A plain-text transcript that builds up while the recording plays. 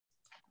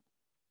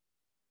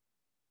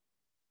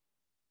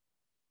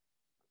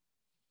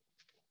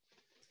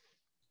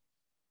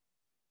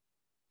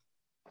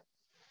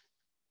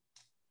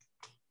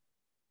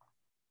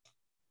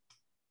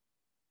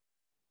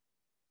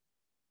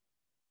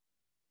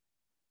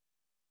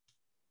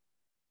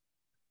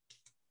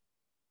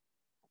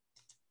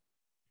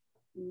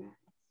All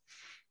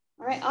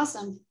right,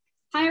 awesome.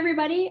 Hi,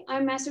 everybody.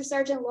 I'm Master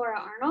Sergeant Laura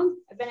Arnold.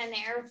 I've been in the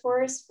Air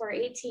Force for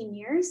 18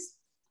 years.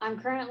 I'm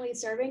currently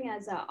serving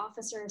as an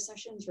Officer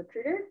Sessions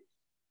Recruiter.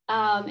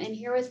 And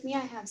here with me, I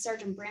have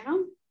Sergeant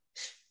Branham.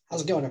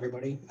 How's it going,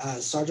 everybody?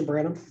 Sergeant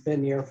Branham, been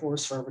in the Air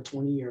Force for over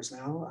 20 years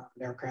now. I'm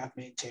an aircraft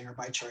maintainer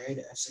by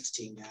trade,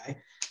 F-16 guy.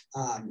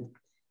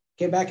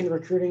 Came back into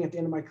recruiting at the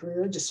end of my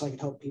career just so I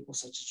could help people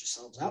such as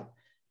yourselves out.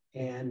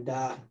 And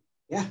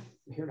yeah,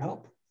 I'm here to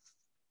help.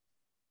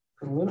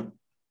 Colonel Luna.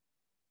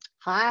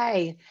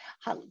 Hi,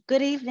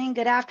 good evening,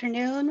 good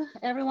afternoon,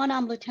 everyone.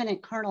 I'm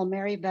Lieutenant Colonel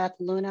Mary Beth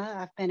Luna.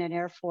 I've been an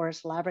Air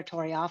Force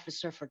Laboratory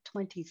Officer for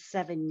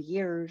 27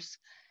 years.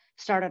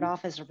 Started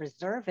off as a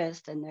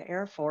reservist in the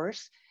Air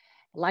Force.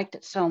 Liked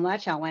it so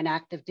much, I went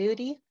active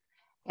duty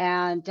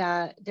and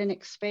didn't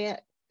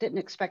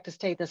expect to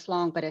stay this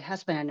long, but it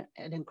has been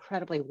an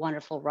incredibly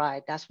wonderful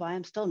ride. That's why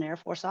I'm still an Air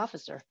Force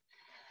officer.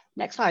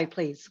 Next slide,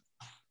 please.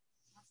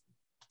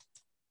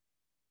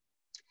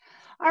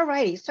 All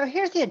righty, so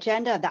here's the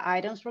agenda of the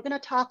items we're going to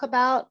talk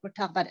about. We'll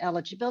talk about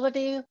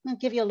eligibility. I'm going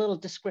to give you a little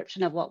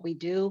description of what we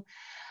do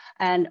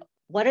and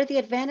what are the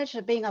advantages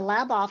of being a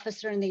lab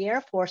officer in the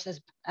Air Force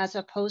as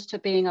opposed to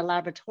being a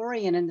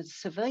laboratorian in the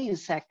civilian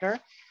sector.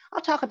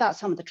 I'll talk about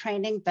some of the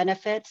training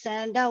benefits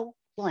and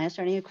we'll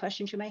answer any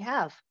questions you may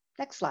have.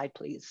 Next slide,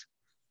 please.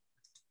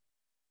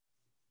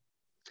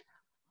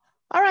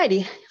 All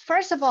righty,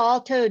 first of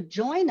all, to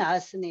join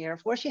us in the Air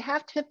Force, you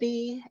have to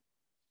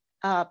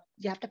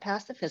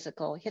pass the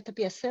physical. You have to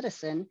be a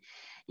citizen.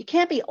 You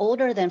can't be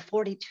older than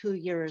 42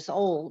 years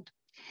old.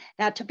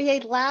 Now, to be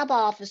a lab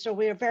officer,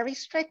 we are very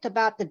strict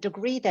about the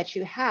degree that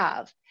you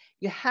have.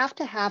 You have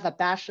to have a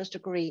bachelor's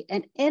degree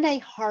and in a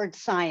hard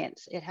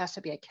science. It has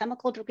to be a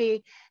chemical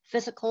degree,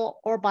 physical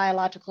or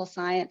biological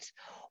science,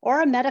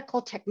 or a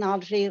medical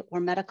technology or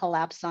medical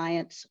lab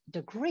science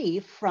degree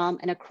from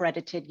an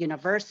accredited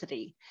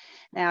university.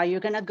 Now,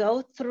 you're going to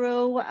go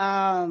through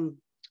an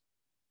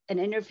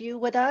interview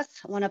with us,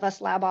 one of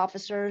us lab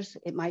officers.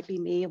 It might be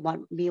me,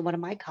 one of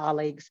my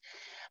colleagues,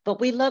 but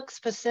we look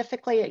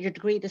specifically at your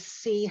degree to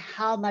see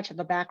how much of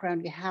a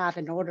background you have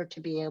in order to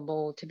be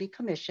able to be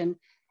commissioned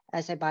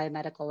as a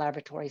biomedical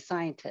laboratory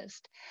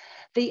scientist.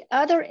 The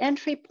other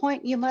entry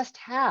point you must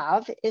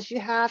have is you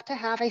have to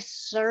have be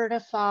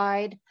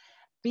certified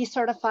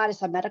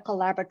as a medical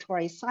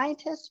laboratory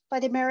scientist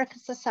by the American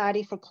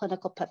Society for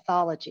Clinical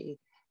Pathology.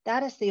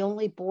 That is the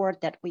only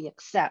board that we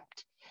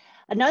accept.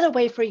 Another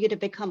way for you to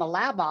become a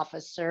lab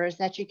officer is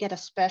that you get a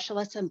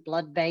specialist in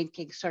blood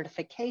banking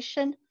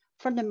certification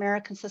from the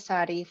American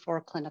Society for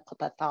Clinical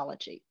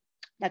Pathology.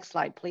 Next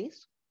slide,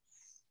 please.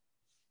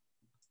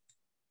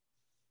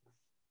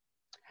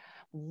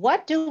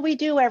 What do we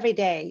do every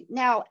day?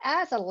 Now,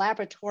 as a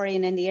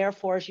laboratorian in the Air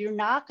Force, you're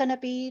not going to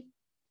be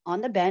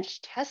on the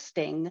bench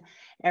testing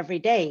every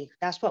day.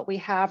 That's what we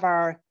have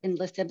our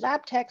enlisted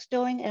lab techs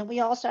doing, and we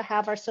also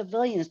have our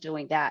civilians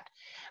doing that.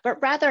 But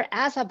rather,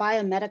 as a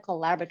biomedical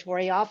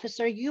laboratory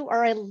officer, you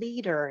are a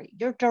leader.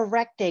 You're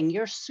directing,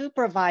 you're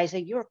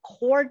supervising, you're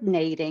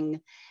coordinating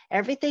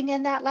everything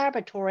in that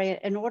laboratory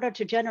in order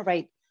to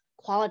generate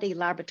quality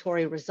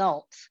laboratory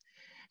results.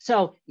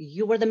 So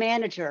you are the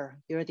manager,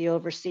 you're the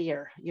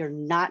overseer. You're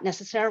not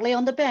necessarily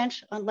on the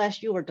bench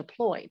unless you are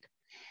deployed.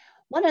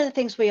 One of the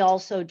things we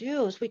also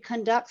do is we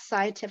conduct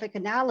scientific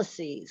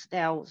analyses.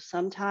 Now,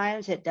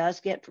 sometimes it does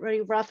get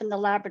pretty rough in the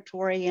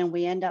laboratory and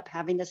we end up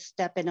having to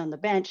step in on the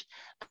bench,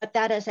 but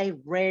that is a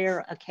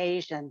rare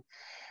occasion.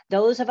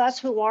 Those of us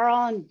who are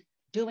on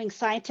doing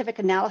scientific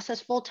analysis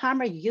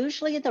full-time are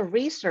usually in the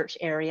research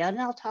area, and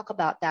I'll talk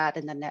about that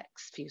in the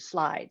next few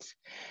slides.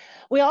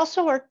 We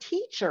also are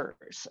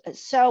teachers.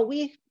 So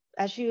we,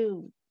 as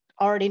you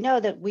already know,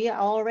 that we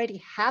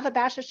already have a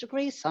bachelor's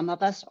degree. Some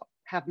of us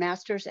have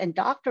master's and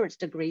doctorate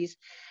degrees,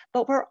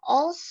 but we're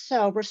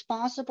also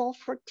responsible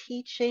for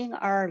teaching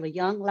our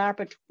young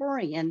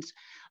laboratorians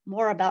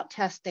more about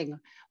testing,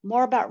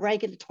 more about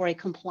regulatory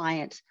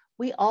compliance.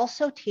 We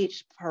also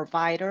teach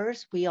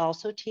providers, we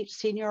also teach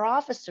senior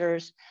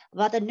officers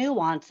about the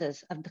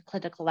nuances of the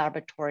clinical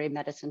laboratory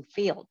medicine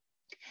field.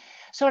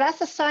 So that's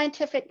the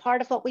scientific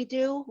part of what we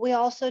do. We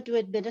also do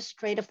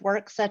administrative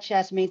work such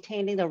as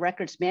maintaining the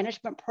records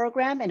management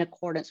program in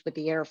accordance with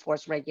the Air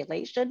Force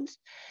regulations.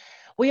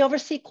 We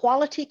oversee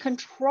quality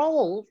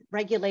control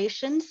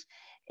regulations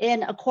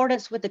in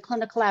accordance with the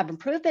Clinical Lab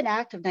Improvement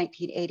Act of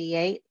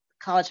 1988,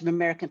 College of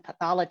American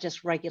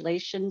Pathologists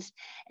regulations,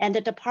 and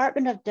the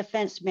Department of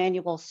Defense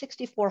Manual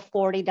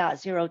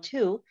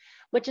 6440.02,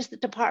 which is the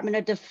Department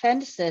of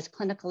Defense's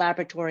Clinical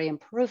Laboratory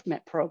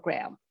Improvement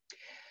Program.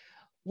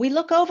 We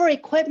look over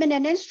equipment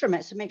and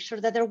instruments to make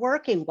sure that they're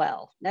working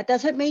well. That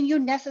doesn't mean you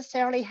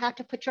necessarily have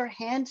to put your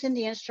hands in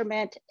the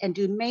instrument and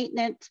do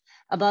maintenance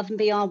above and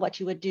beyond what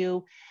you would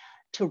do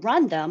to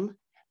run them,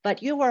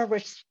 but you are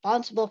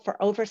responsible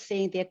for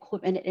overseeing the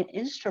equipment and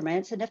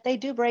instruments. And if they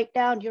do break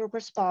down, you're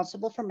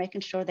responsible for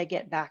making sure they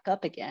get back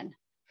up again.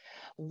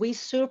 We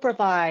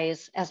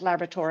supervise as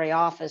laboratory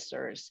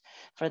officers.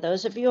 For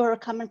those of you who are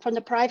coming from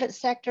the private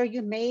sector,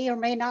 you may or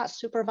may not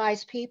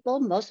supervise people.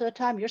 Most of the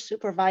time, you're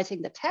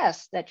supervising the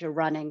tests that you're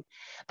running.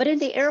 But in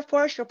the Air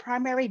Force, your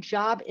primary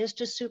job is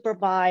to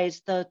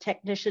supervise the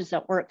technicians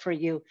that work for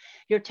you.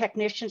 Your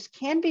technicians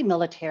can be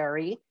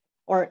military,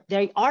 or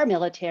they are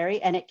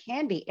military, and it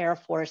can be Air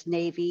Force,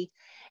 Navy,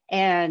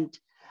 and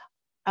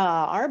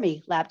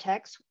Army lab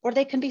techs, or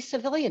they can be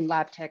civilian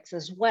lab techs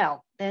as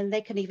well. Then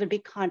they can even be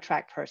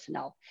contract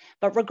personnel.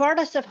 But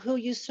regardless of who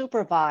you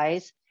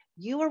supervise,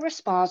 you are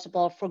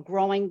responsible for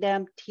growing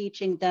them,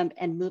 teaching them,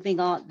 and moving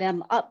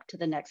them up to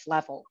the next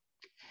level.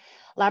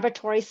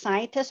 Laboratory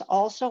scientists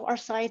also are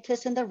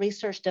scientists in the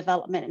research,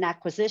 development, and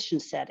acquisition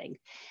setting.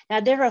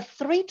 Now, there are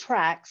 3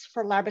 tracks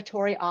for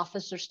laboratory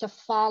officers to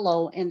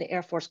follow in the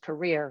Air Force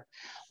career.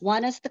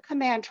 One is the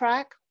command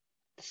track,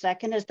 the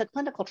second is the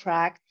clinical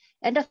track,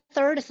 and the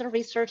third is the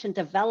research and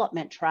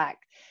development track.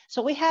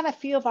 So we have a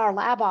few of our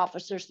lab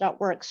officers that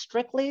work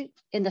strictly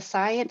in the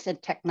science and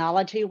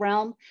technology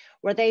realm,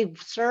 where they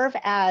serve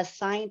as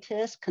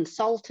scientists,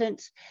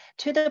 consultants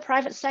to the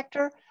private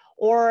sector,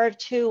 or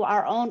to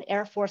our own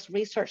Air Force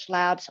research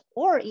labs,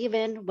 or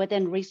even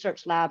within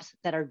research labs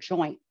that are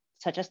joint,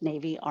 such as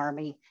Navy,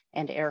 Army,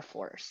 and Air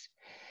Force.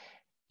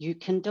 You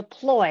can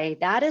deploy.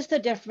 That is the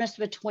difference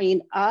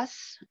between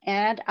us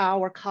and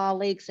our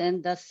colleagues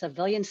in the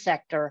civilian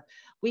sector.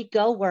 We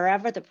go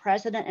wherever the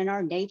president and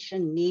our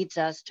nation needs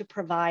us to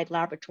provide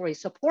laboratory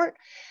support.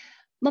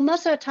 But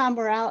most of the time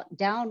we're out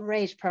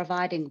downrange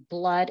providing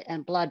blood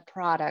and blood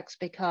products,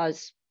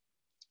 because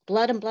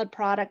blood and blood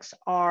products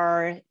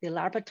are the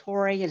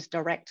laboratory's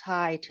direct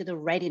tie to the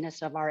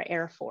readiness of our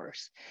Air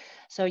Force.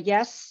 So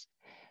yes,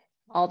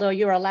 although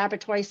you're a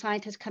laboratory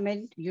scientist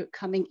coming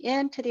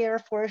into the Air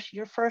Force,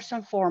 you're first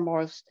and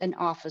foremost an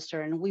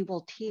officer, and we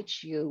will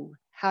teach you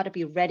how to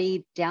be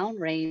ready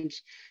downrange,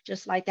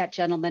 just like that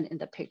gentleman in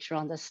the picture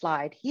on the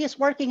slide. He is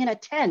working in a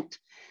tent.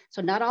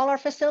 So not all our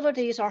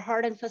facilities are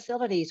hardened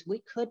facilities. We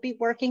could be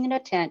working in a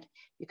tent.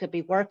 You could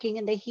be working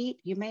in the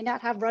heat. You may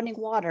not have running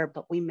water,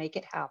 but we make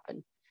it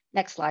happen.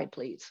 Next slide,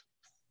 please.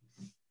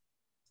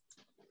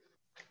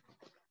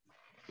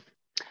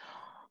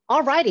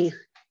 All righty.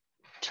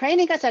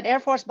 Training as an Air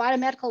Force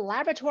Biomedical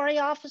Laboratory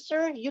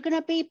Officer, you're going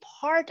to be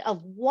part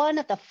of one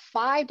of the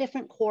 5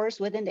 different corps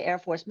within the Air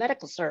Force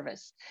Medical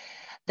Service.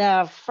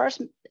 The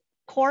first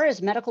corps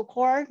is Medical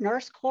Corps,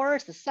 Nurse Corps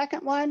is the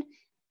second one,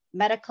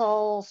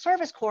 Medical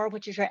Service Corps,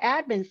 which is your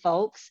admin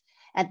folks,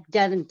 and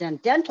then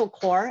Dental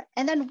Corps,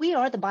 and then we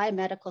are the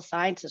Biomedical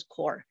Sciences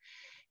Corps.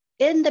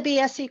 In the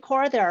BSC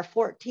Corps, there are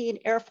 14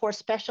 Air Force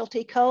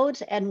specialty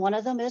codes, and one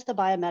of them is the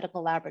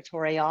Biomedical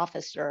Laboratory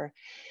Officer.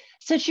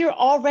 Since you're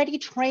already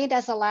trained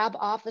as a lab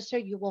officer,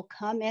 you will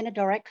come in a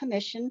direct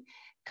commission,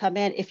 come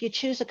in. If you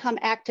choose to come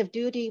active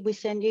duty, we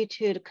send you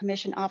to the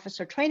Commission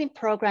Officer Training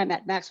Program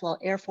at Maxwell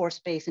Air Force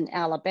Base in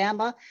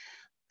Alabama.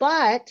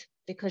 But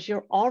because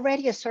you're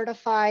already a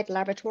certified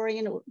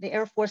laboratorian, the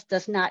Air Force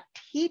does not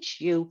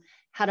teach you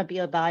how to be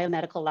a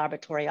biomedical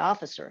laboratory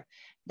officer.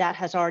 That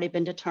has already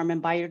been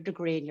determined by your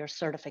degree and your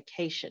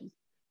certification.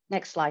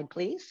 Next slide,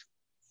 please.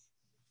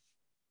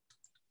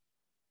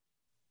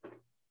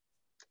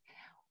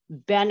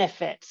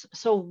 Benefits.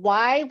 So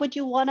why would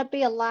you want to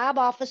be a lab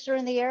officer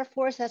in the Air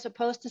Force as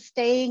opposed to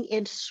staying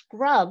in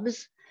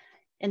scrubs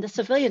in the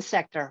civilian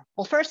sector?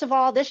 Well, first of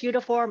all, this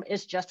uniform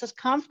is just as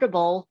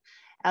comfortable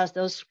as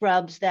those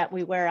scrubs that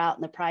we wear out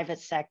in the private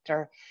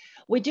sector.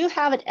 We do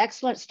have an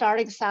excellent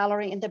starting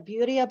salary, and the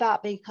beauty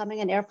about becoming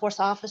an Air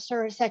Force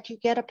officer is that you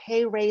get a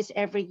pay raise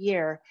every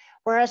year.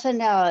 Whereas in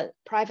the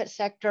private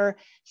sector,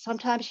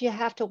 sometimes you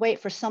have to wait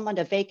for someone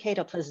to vacate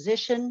a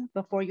position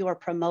before you are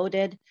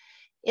promoted.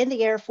 In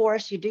the Air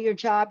Force, you do your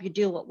job, you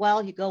do it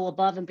well, you go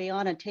above and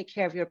beyond and take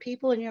care of your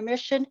people and your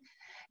mission,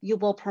 you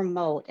will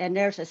promote. And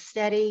there's a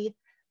steady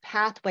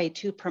pathway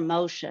to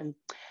promotion.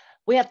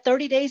 We have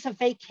 30 days of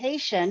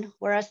vacation,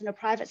 whereas in the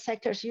private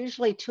sector, it's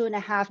usually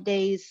 2.5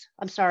 days,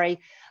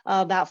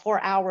 about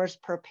 4 hours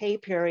per pay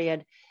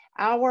period.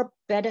 Our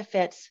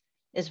benefits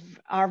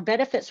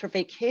for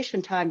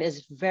vacation time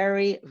is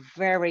very,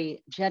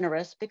 very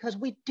generous because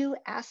we do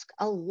ask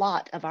a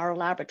lot of our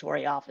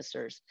laboratory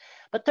officers,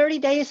 but 30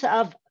 days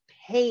of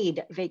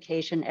paid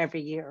vacation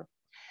every year.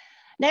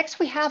 Next,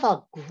 we have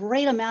a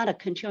great amount of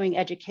continuing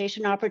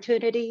education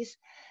opportunities.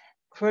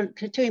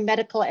 Continuing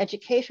medical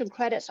education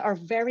credits are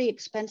very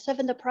expensive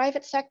in the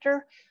private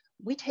sector.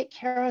 We take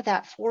care of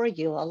that for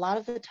you. A lot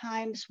of the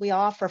times we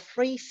offer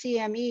free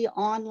CME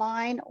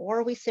online,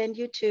 or we send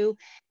you to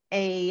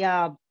a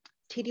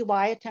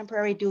TDY, a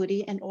temporary duty,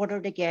 in order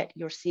to get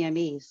your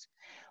CMEs.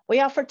 We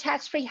offer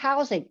tax-free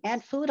housing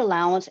and food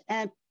allowance,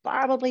 and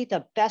probably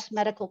the best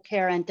medical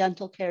care and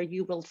dental care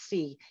you will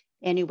see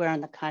anywhere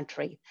in the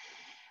country.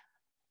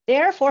 The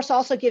Air Force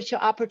also gives you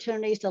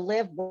opportunities to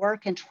live,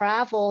 work, and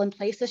travel in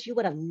places you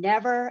would have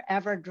never,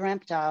 ever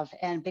dreamt of.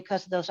 And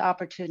because of those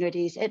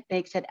opportunities, it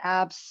makes it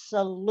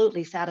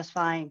absolutely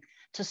satisfying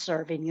to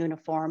serve in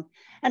uniform.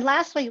 And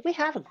lastly, we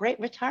have a great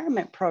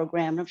retirement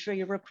program. I'm sure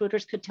your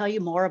recruiters could tell you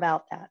more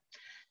about that.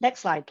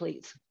 Next slide,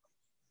 please.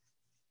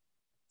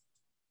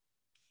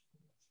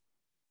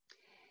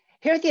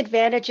 Here are the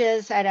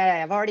advantages, and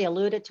I've already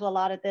alluded to a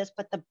lot of this,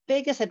 but the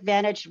biggest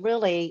advantage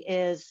really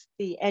is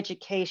the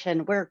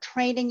education. We're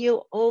training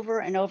you over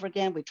and over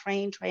again. We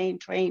train.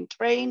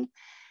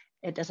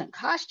 It doesn't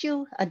cost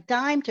you a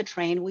dime to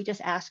train. We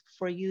just ask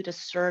for you to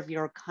serve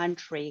your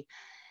country.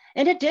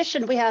 In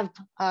addition, we have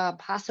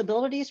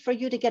possibilities for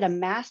you to get a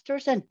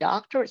master's and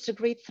doctorate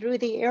degree through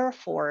the Air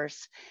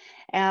Force.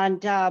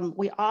 And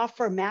we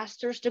offer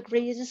master's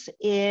degrees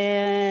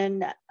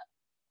in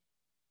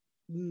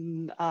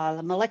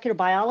molecular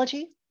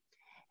biology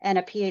and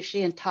a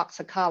PhD in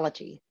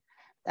toxicology.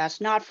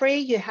 That's not free.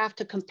 You have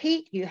to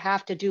compete. You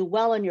have to do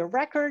well in your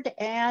record,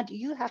 and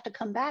you have to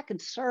come back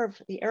and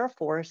serve the Air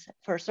Force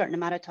for a certain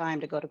amount of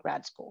time to go to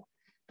grad school.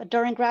 But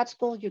during grad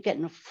school, you're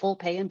getting full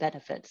pay and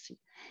benefits.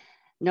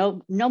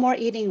 No more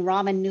eating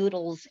ramen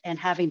noodles and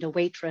having to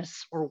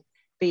waitress or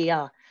be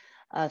a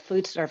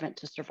food servant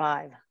to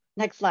survive.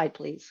 Next slide,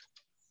 please.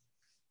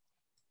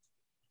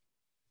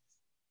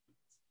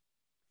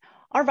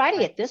 All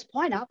righty, at this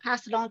point, I'll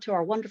pass it on to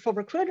our wonderful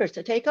recruiters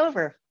to take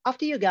over. Off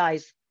to you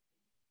guys.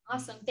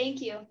 Awesome,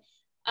 thank you.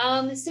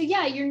 So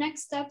yeah, your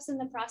next steps in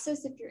the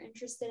process, if you're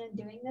interested in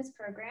doing this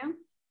program,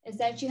 is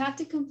that you have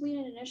to complete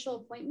an initial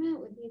appointment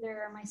with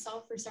either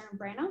myself or Sergeant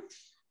Brana.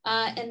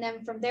 And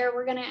then from there,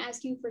 we're gonna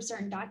ask you for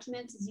certain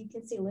documents, as you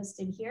can see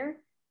listed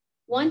here.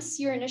 Once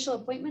your initial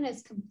appointment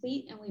is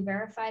complete and we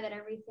verify that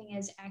everything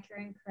is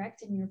accurate and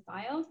correct in your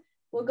file,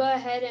 we'll go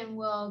ahead and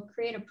we'll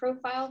create a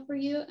profile for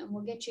you, and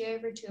we'll get you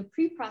over to a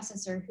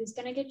pre-processor who's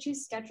gonna get you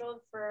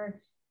scheduled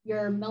for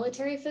your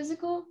military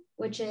physical,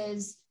 which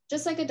is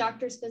just like a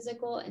doctor's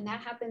physical, and that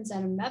happens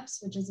at a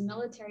MEPS, which is a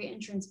military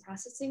entrance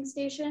processing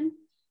station.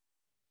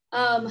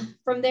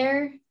 From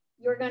there,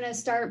 you're gonna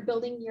start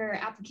building your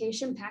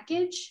application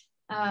package,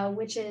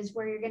 which is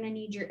where you're gonna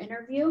need your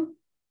interview,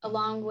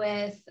 along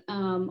with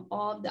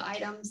all of the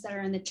items that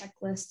are in the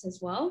checklist as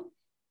well.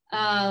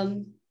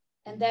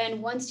 And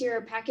then once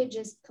your package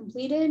is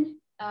completed,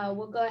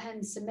 we'll go ahead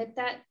and submit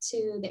that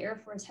to the Air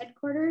Force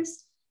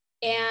headquarters.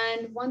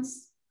 And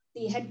once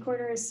the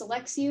headquarters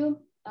selects you,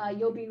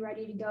 you'll be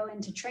ready to go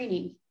into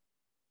training.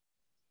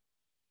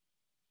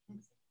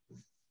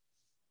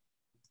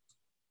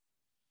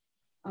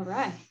 All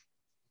right.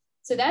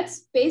 So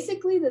that's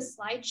basically the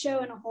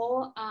slideshow in a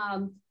whole.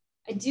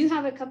 I do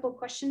have a couple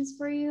questions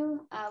for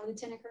you,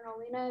 Lieutenant Colonel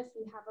Lena, if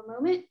you have a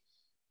moment.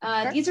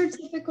 Sure. These are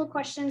typical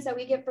questions that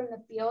we get from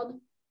the field.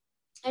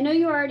 I know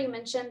you already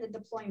mentioned the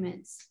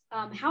deployments.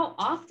 How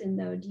often,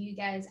 though, do you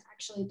guys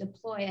actually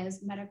deploy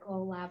as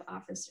medical lab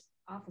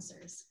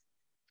officers?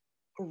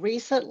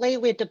 Recently,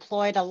 we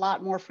deployed a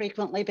lot more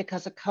frequently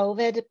because of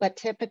COVID, but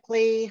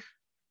typically,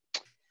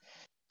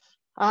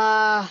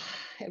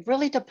 it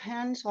really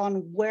depends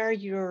on where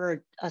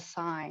you're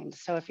assigned.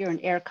 So if you're in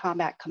Air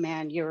Combat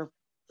Command, you're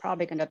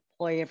probably going to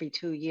deploy every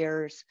 2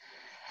 years.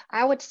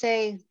 I would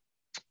say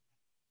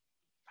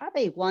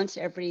probably once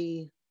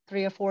every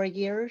 3 or 4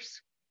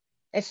 years.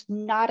 It's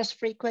not as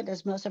frequent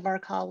as most of our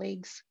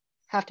colleagues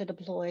have to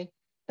deploy,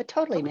 but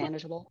totally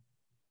manageable.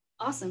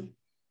 Awesome.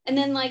 And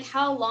then like,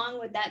 how long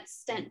would that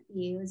stint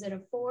be? Is it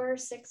a 4,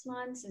 6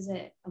 months? Is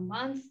it a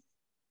month?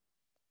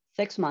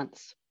 6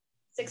 months.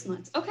 6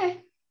 months,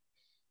 okay.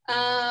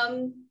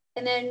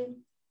 And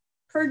then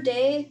per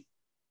day,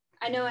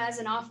 I know as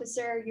an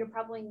officer, you're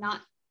probably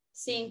not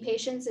seeing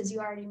patients, as you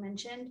already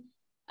mentioned,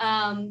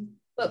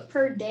 but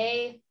per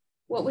day,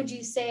 what would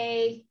you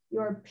say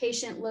your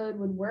patient load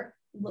would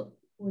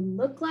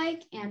look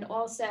like? And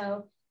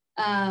also,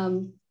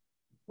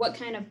 what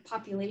kind of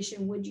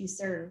population would you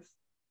serve?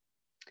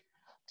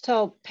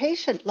 So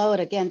patient load,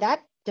 again,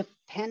 that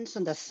depends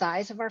on the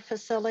size of our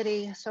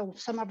facility. So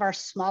some of our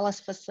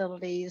smallest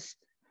facilities,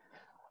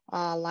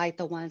 like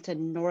the ones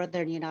in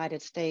Northern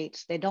United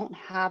States, they don't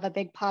have a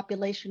big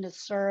population to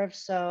serve.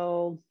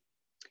 So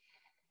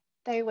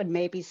they would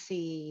maybe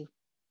see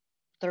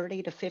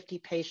 30 to 50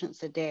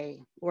 patients a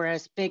day.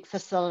 Whereas big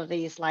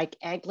facilities like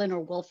Eglin or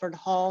Wilford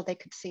Hall, they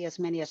could see as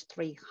many as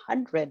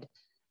 300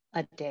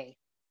 a day.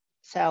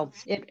 So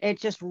it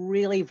just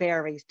really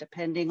varies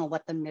depending on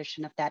what the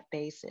mission of that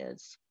base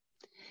is.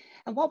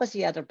 And what was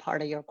the other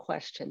part of your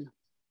question?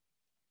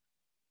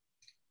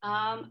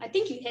 I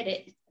think you hit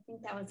it. I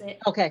think that was it.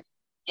 Okay.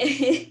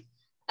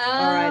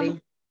 All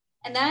righty.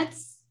 And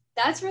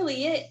that's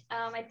really it.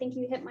 I think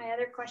you hit my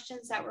other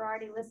questions that were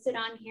already listed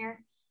on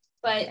here.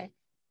 But okay.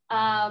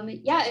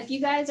 Yeah, if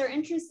you guys are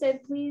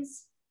interested,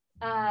 please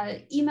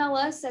email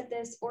us at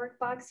this org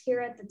box here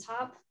at the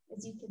top,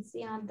 as you can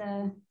see on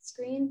the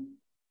screen.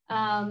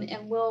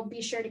 And we'll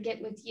be sure to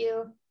get with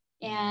you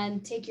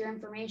and take your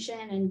information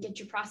and get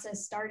your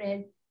process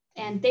started.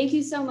 And thank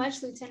you so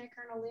much, Lieutenant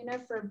Colonel Luna,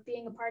 for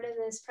being a part of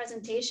this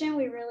presentation.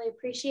 We really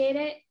appreciate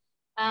it.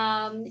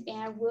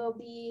 And we'll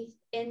be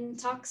in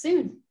talk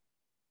soon.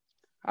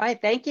 All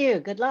right, thank you.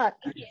 Good luck.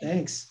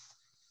 Thanks.